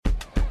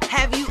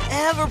Have you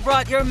ever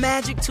brought your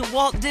magic to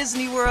Walt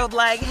Disney World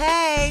like,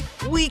 hey,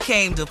 we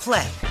came to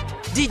play?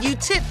 Did you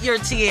tip your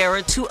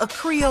tiara to a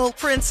Creole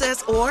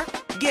princess or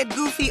get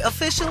goofy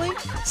officially?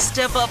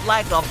 Step up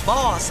like a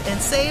boss and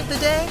save the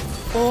day?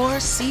 Or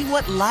see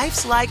what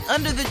life's like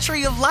under the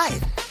tree of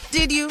life?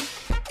 Did you?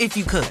 If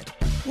you could.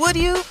 Would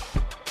you?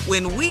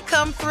 When we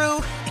come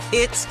through,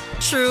 it's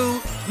true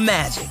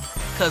magic.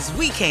 'Cause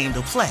we came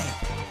to play.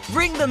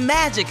 Bring the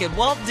magic at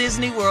Walt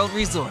Disney World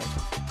Resort.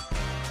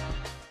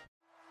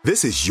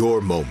 This is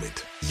your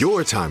moment,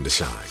 your time to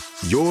shine,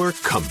 your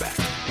comeback.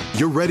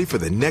 You're ready for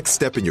the next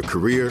step in your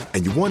career,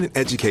 and you want an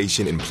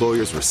education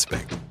employers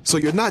respect. So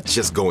you're not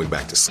just going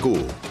back to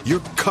school,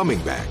 you're coming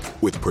back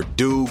with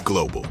Purdue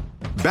Global.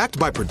 Backed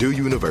by Purdue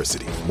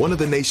University, one of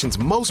the nation's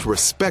most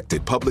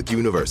respected public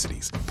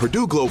universities,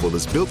 Purdue Global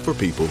is built for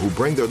people who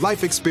bring their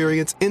life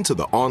experience into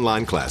the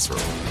online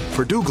classroom.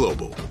 Purdue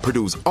Global,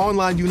 Purdue's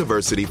online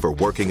university for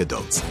working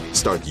adults.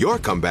 Start your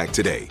comeback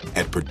today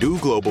at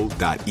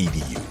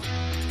purdueglobal.edu.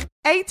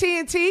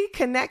 AT&T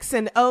connects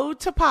an ode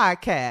to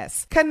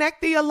podcasts.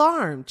 Connect the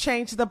alarm.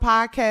 Change the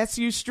podcast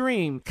you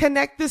stream.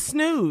 Connect the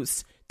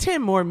snooze.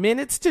 10 more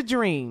minutes to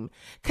dream.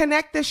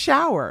 Connect the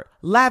shower.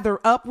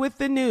 Lather up with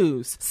the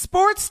news.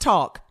 Sports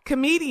talk,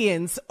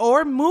 comedians,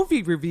 or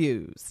movie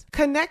reviews.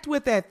 Connect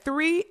with that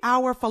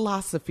 3-hour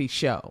philosophy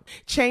show.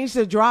 Change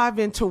the drive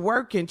into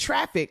work in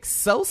traffic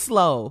so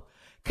slow.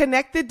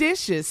 Connect the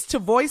dishes to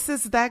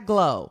voices that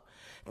glow.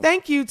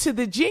 Thank you to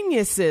the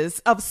geniuses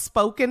of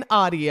spoken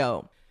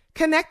audio.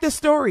 Connect the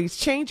stories,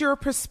 change your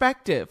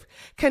perspective.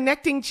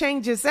 Connecting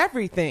changes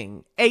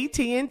everything.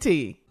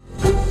 AT&T.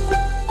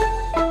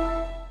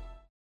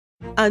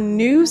 A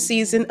new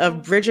season of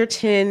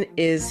Bridgerton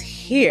is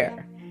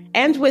here.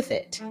 And with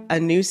it,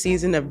 a new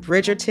season of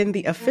Bridgerton,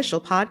 the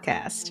official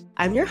podcast.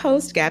 I'm your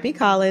host, Gabby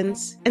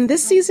Collins, and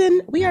this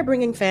season, we are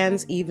bringing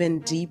fans even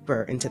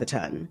deeper into the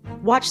ton.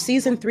 Watch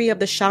season 3 of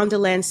the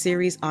Shondaland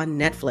series on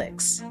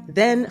Netflix.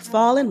 Then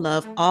fall in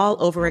love all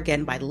over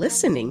again by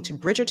listening to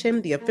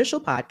Bridgerton, the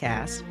official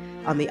podcast,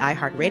 on the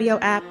iHeartRadio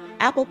app,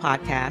 Apple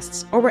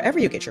Podcasts, or wherever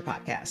you get your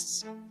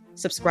podcasts.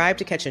 Subscribe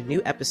to catch a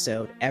new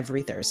episode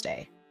every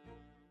Thursday.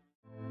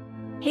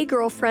 Hey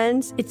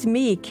girlfriends, it's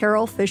me,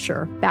 Carol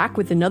Fisher, back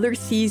with another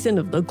season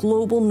of the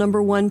global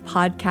 #1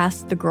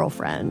 podcast, The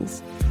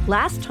Girlfriends.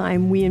 Last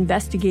time, we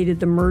investigated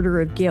the murder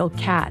of Gail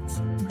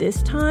Katz.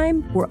 This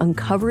time, we're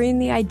uncovering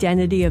the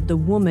identity of the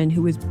woman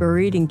who was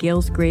buried in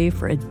Gail's grave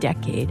for a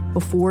decade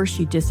before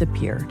she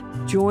disappeared.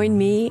 Join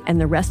me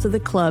and the rest of the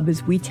club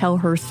as we tell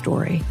her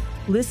story.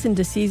 Listen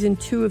to Season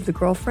 2 of The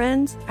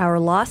Girlfriends, Our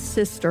Lost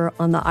Sister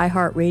on the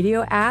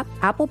iHeartRadio app,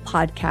 Apple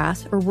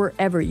Podcasts, or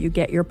wherever you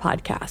get your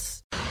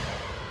podcasts.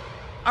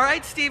 All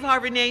right, Steve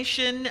Harvey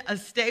Nation,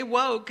 stay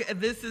woke.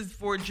 This is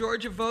for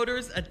Georgia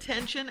voters.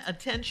 Attention,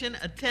 attention,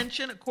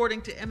 attention.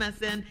 According to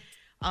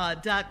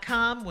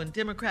MSN.com, when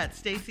Democrat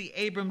Stacey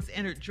Abrams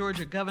entered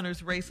Georgia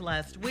governor's race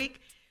last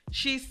week,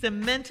 she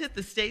cemented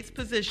the state's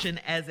position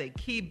as a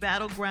key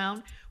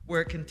battleground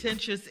where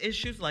contentious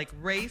issues like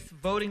race,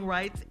 voting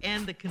rights,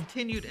 and the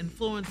continued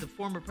influence of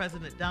former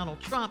President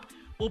Donald Trump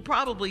will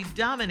probably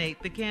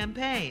dominate the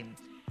campaign.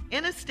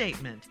 In a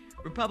statement,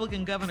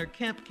 Republican Governor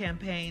Kemp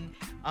campaign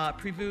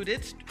previewed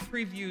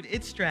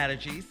its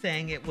strategy,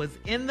 saying it was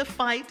in the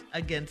fight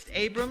against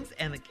Abrams,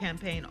 and the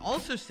campaign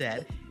also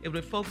said it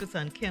would focus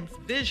on Kemp's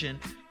vision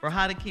for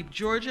how to keep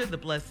Georgia the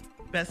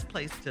best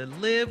place to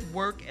live,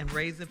 work, and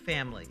raise a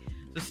family.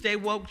 So stay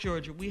woke,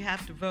 Georgia. We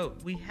have to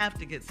vote. We have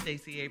to get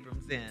Stacey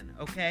Abrams in,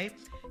 okay?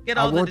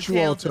 I want you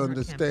all to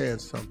understand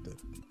something.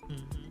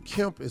 Mm-hmm.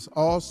 Kemp is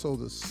also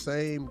the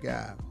same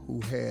guy who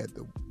had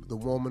the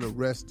woman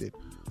arrested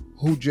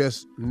who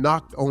just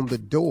knocked on the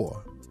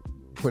door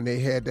when they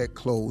had that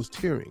closed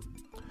hearing.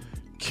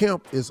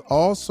 Kemp is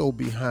also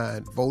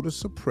behind voter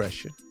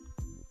suppression.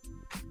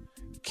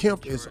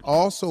 Kemp is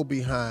also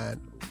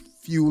behind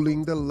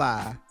fueling the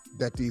lie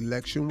that the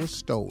election was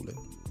stolen.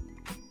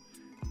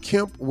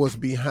 Kemp was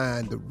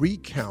behind the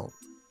recount.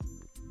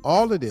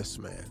 All of this,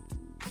 man.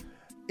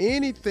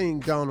 Anything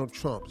Donald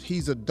Trump,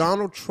 he's a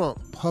Donald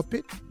Trump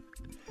puppet.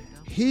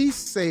 He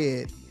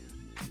said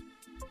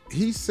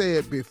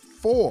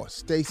before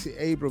Stacey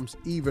Abrams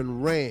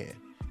even ran,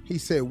 he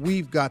said,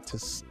 we've got to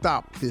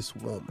stop this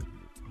woman.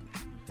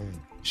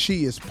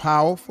 She is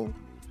powerful.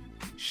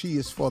 She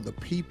is for the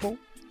people,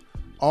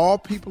 all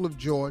people of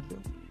Georgia.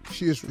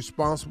 She is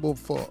responsible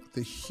for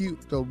the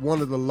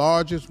one of the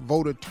largest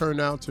voter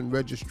turnouts and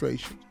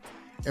registrations.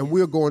 And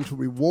we're going to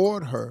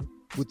reward her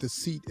with the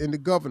seat in the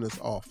governor's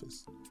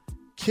office.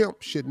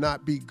 Kemp should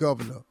not be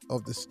governor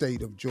of the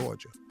state of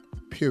Georgia,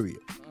 period.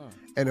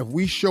 And if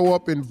we show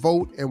up and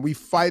vote and we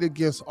fight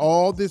against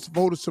all this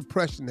voter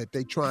suppression that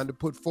they trying to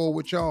put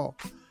forward, y'all,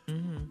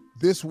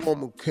 this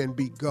woman can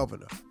be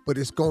governor. But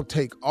it's going to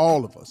take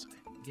all of us,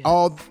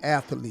 all the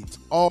athletes,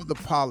 all the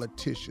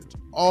politicians,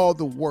 all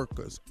the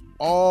workers,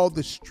 all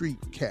the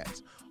street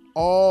cats,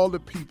 all the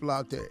people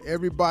out there,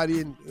 everybody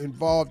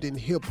involved in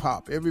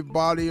hip-hop,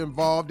 everybody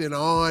involved in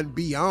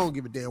R&B. I don't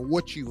give a damn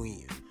what you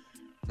in.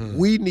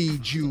 We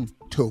need you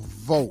to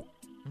vote.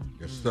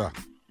 Yes, sir.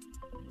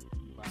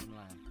 Bottom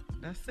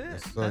line. That's it.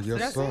 Yes, sir.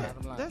 Yes, sir.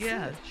 That's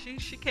Yeah, it.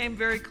 she came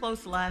very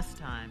close last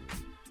time,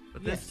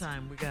 but Yes. this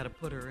time we got to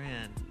put her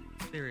in.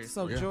 Seriously.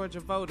 So Georgia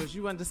voters,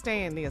 you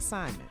understand the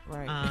assignment,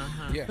 right?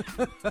 Yeah.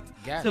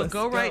 Got So it.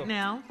 go right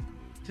now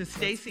to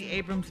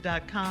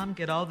StaceyAbrams.com.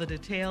 Get all the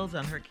details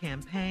on her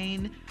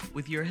campaign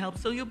with your help,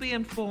 so you'll be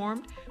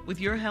informed. With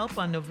your help,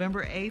 on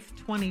November 8th,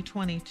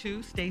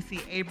 2022,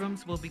 Stacey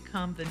Abrams will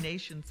become the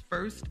nation's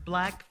first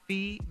black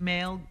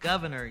female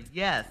governor.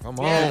 Yes. Come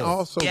And on.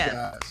 also, Yes.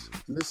 guys,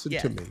 listen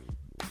Yes. to me.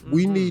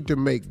 We need to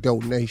make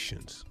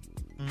donations.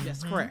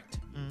 Yes, correct.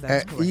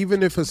 That's correct.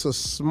 Even if it's a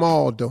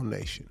small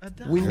donation,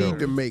 we need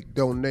to make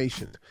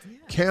donations.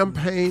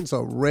 Campaigns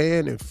are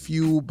ran and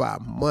fueled by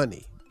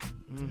money.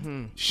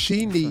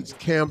 She needs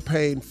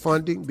campaign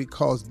funding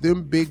because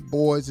them big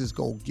boys is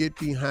going to get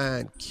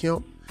behind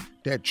Kemp,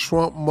 that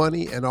Trump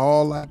money and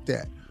all like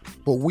that.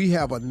 But we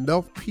have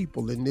enough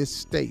people in this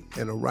state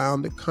and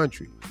around the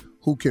country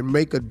who can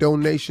make a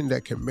donation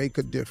that can make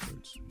a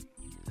difference.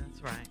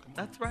 That's right.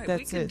 That's right. That's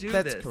we can it. do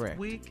That's this. correct.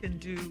 We can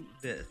do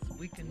this.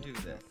 We can do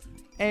this.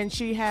 And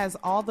she has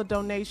all the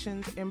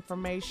donations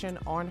information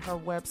on her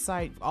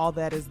website. All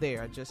that is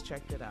there. I just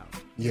checked it out.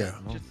 Yeah.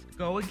 Just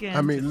go again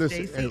I mean, to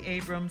listen,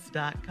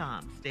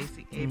 StaceyAbrams.com.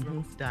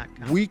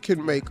 StaceyAbrams.com. We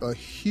can make a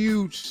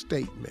huge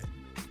statement.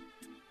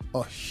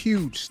 A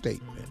huge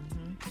statement.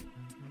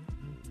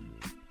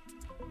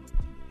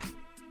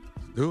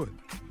 Do it.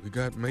 We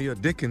got Mayor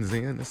Dickens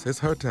in. It's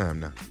her time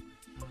now.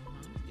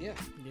 Yeah.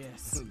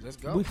 Yes. Let's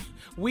go.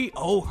 We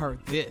owe her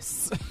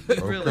this. We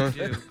really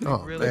do. We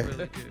Oh, really, man.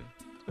 really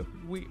do.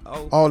 We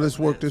owe All her this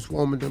work this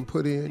woman done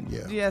put in,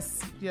 yeah.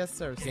 Yes,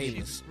 sir. Gave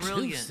Steve. us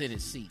brilliant. 2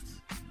 Senate seats.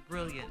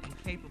 Brilliant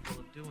and capable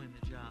of doing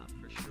the job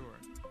for sure.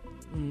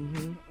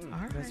 Mm-hmm. All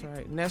right. That's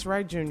right. And that's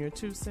right, Junior.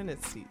 2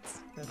 Senate seats.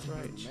 That's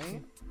right.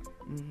 Man.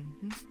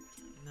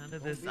 None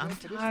of this. I'm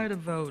tired of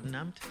voting.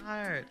 I'm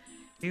tired.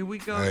 Here we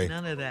go. Hey.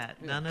 None of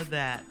that. None of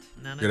that.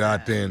 None of Get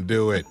that. out there and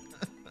do it.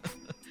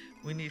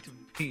 We need to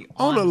be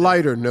On a this.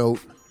 lighter note,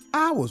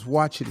 I was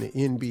watching the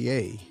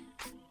NBA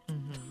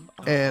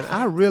and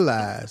I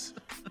realized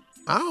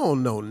I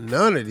don't know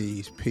none of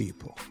these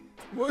people.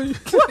 What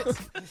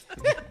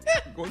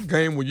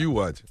game were you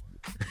watching?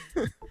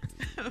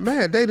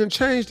 Man, they done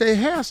changed their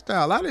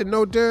hairstyle. I didn't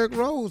know Derrick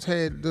Rose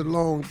had the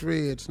long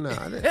dreads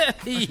now.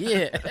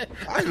 Yeah.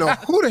 I didn't know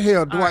who the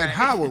hell Dwight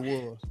Howard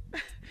was.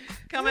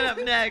 Coming up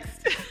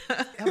next,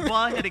 a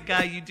bald-headed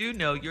guy you do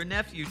know, your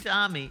nephew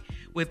Tommy,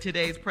 with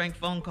today's prank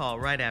phone call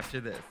right after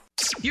this.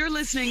 You're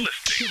listening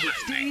to the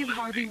Steve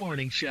Harvey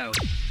Morning Show.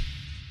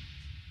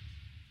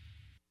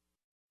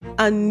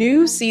 A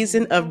new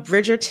season of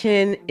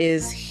Bridgerton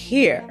is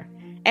here.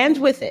 And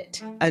with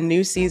it, a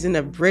new season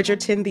of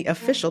Bridgerton, the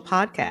official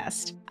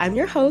podcast. I'm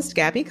your host,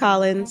 Gabby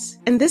Collins,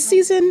 and this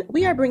season,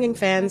 we are bringing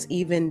fans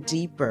even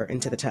deeper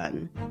into the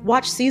ton.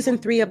 Watch season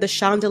 3 of the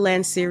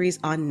Shondaland series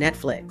on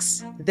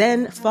Netflix.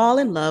 Then fall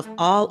in love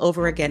all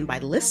over again by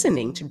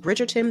listening to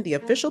Bridgerton, the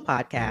official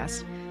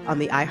podcast, on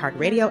the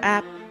iHeartRadio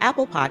app,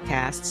 Apple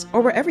Podcasts,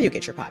 or wherever you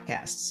get your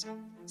podcasts.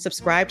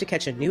 Subscribe to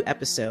catch a new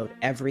episode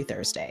every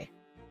Thursday.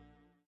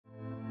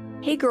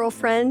 Hey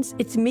girlfriends,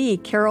 it's me,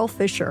 Carol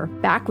Fisher,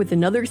 back with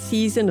another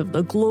season of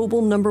the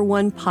global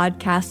 #1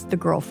 podcast, The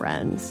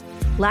Girlfriends.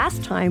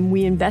 Last time,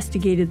 we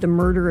investigated the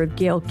murder of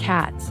Gail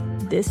Katz.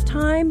 This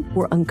time,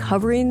 we're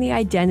uncovering the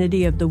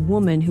identity of the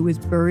woman who was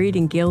buried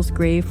in Gail's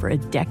grave for a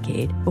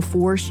decade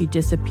before she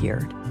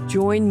disappeared.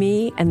 Join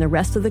me and the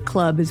rest of the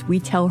club as we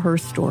tell her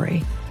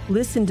story.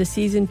 Listen to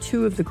Season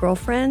 2 of The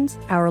Girlfriends,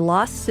 Our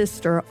Lost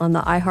Sister on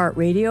the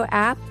iHeartRadio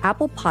app,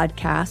 Apple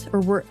Podcasts,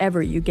 or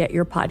wherever you get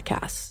your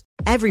podcasts.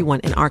 Everyone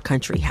in our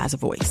country has a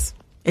voice.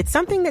 It's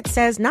something that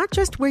says not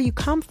just where you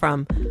come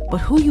from, but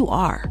who you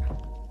are.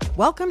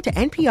 Welcome to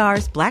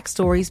NPR's Black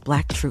Stories,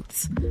 Black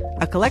Truths,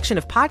 a collection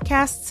of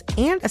podcasts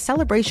and a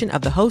celebration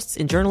of the hosts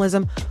in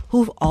journalism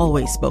who've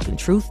always spoken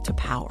truth to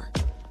power.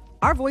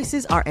 Our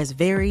voices are as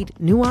varied,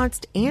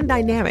 nuanced, and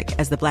dynamic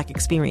as the Black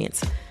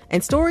experience,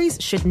 and stories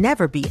should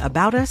never be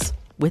about us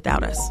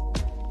without us.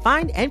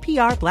 Find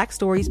NPR Black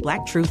Stories,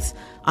 Black Truths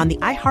on the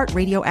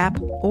iHeartRadio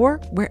app or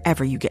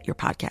wherever you get your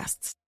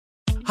podcasts.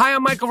 Hi,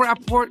 I'm Michael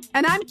Rappaport.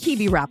 And I'm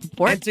Kibi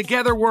Rappaport. And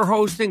together we're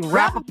hosting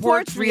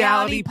Rappaport's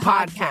Reality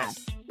Podcast.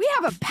 We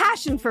have a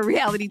passion for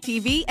reality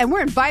TV, and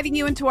we're inviting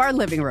you into our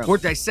living room. We're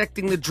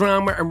dissecting the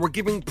drama, and we're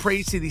giving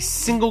praise to the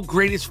single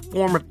greatest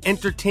form of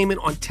entertainment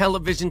on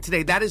television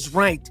today. That is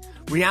right.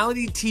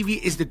 Reality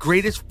TV is the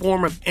greatest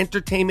form of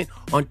entertainment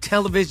on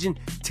television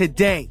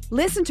today.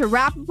 Listen to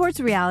Rappaport's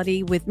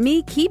Reality with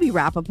me, Kibi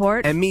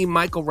Rappaport. And me,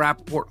 Michael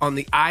Rappaport, on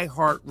the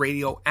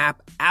iHeartRadio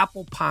app,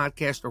 Apple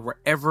Podcast, or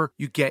wherever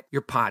you get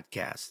your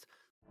podcast.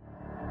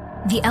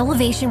 The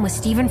Elevation with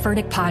Stephen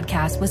Furtick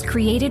podcast was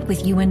created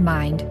with you in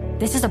mind.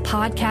 This is a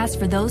podcast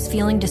for those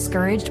feeling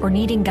discouraged or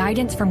needing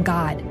guidance from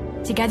God.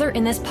 Together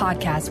in this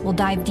podcast, we'll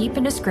dive deep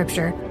into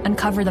Scripture,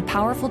 uncover the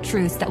powerful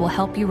truths that will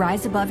help you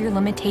rise above your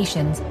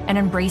limitations and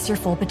embrace your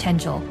full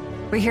potential.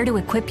 We're here to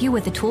equip you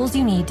with the tools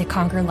you need to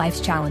conquer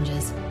life's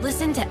challenges.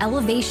 Listen to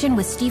Elevation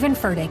with Stephen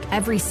Furtick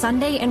every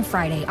Sunday and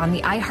Friday on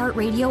the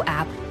iHeartRadio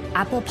app,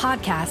 Apple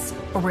Podcasts,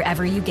 or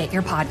wherever you get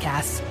your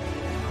podcasts.